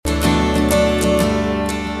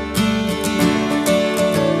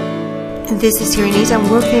This is Terry Nazon,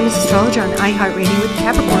 world famous astrologer on iHeartRadio with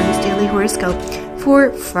Capricorn's Daily Horoscope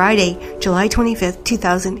for Friday, July 25th,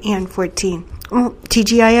 2014. Well,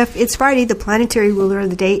 TGIF, it's Friday. The planetary ruler of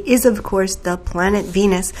the day is, of course, the planet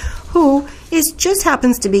Venus, who just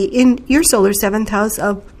happens to be in your solar 7th house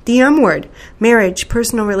of the M word: marriage,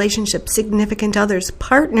 personal relationships, significant others,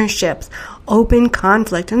 partnerships, open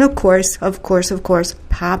conflict, and of course,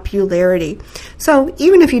 popularity. So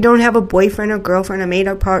even if you don't have a boyfriend or girlfriend, a mate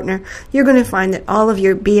or partner, you're going to find that all of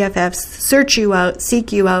your BFFs search you out,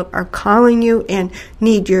 seek you out, are calling you, and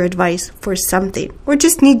need your advice for something, or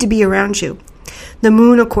just need to be around you. The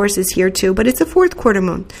moon, of course, is here too, but it's a fourth quarter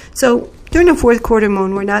moon. So during a fourth quarter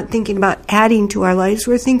moon, we're not thinking about adding to our lives.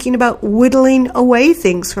 We're thinking about whittling away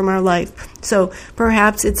things from our life. So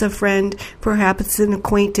perhaps it's a friend, perhaps it's an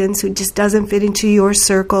acquaintance who just doesn't fit into your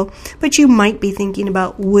circle, but you might be thinking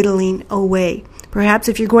about whittling away. Perhaps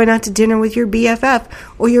if you're going out to dinner with your BFF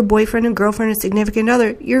or your boyfriend and girlfriend or significant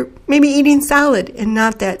other, you're maybe eating salad and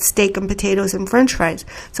not that steak and potatoes and french fries.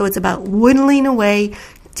 So it's about whittling away,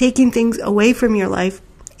 taking things away from your life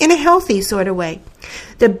in a healthy sort of way.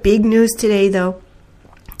 The big news today, though,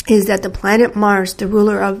 is that the planet Mars, the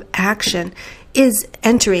ruler of action, is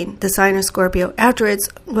entering the sign of Scorpio after its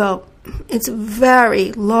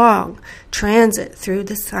very long transit through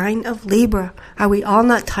the sign of Libra. Are we all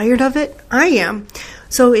not tired of it? I am.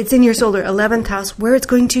 So it's in your solar 11th house, where it's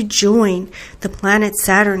going to join the planet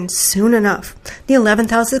Saturn soon enough. The 11th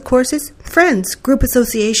house, of course, is friends, group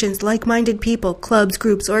associations, like-minded people, clubs,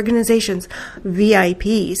 groups, organizations,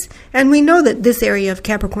 VIPs. And we know that this area of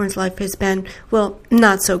Capricorn's life has been,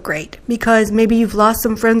 not so great, because maybe you've lost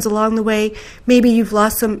some friends along the way, maybe you've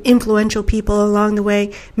lost some influential people along the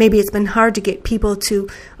way, maybe it's been hard to get people to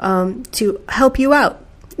help you out.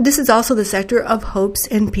 This is also the sector of hopes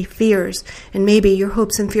and fears, and maybe your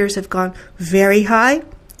hopes and fears have gone very high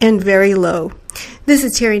and very low. This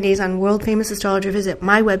is Terry Nazon, world famous astrologer. Visit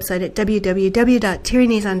my website at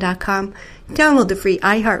www.terrynazon.com. Download the free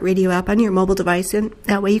iHeartRadio app on your mobile device, and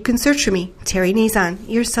that way you can search for me, Terry Nazon,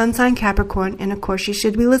 your sun sign Capricorn, and of course you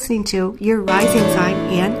should be listening to your rising sign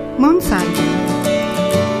and moon sign.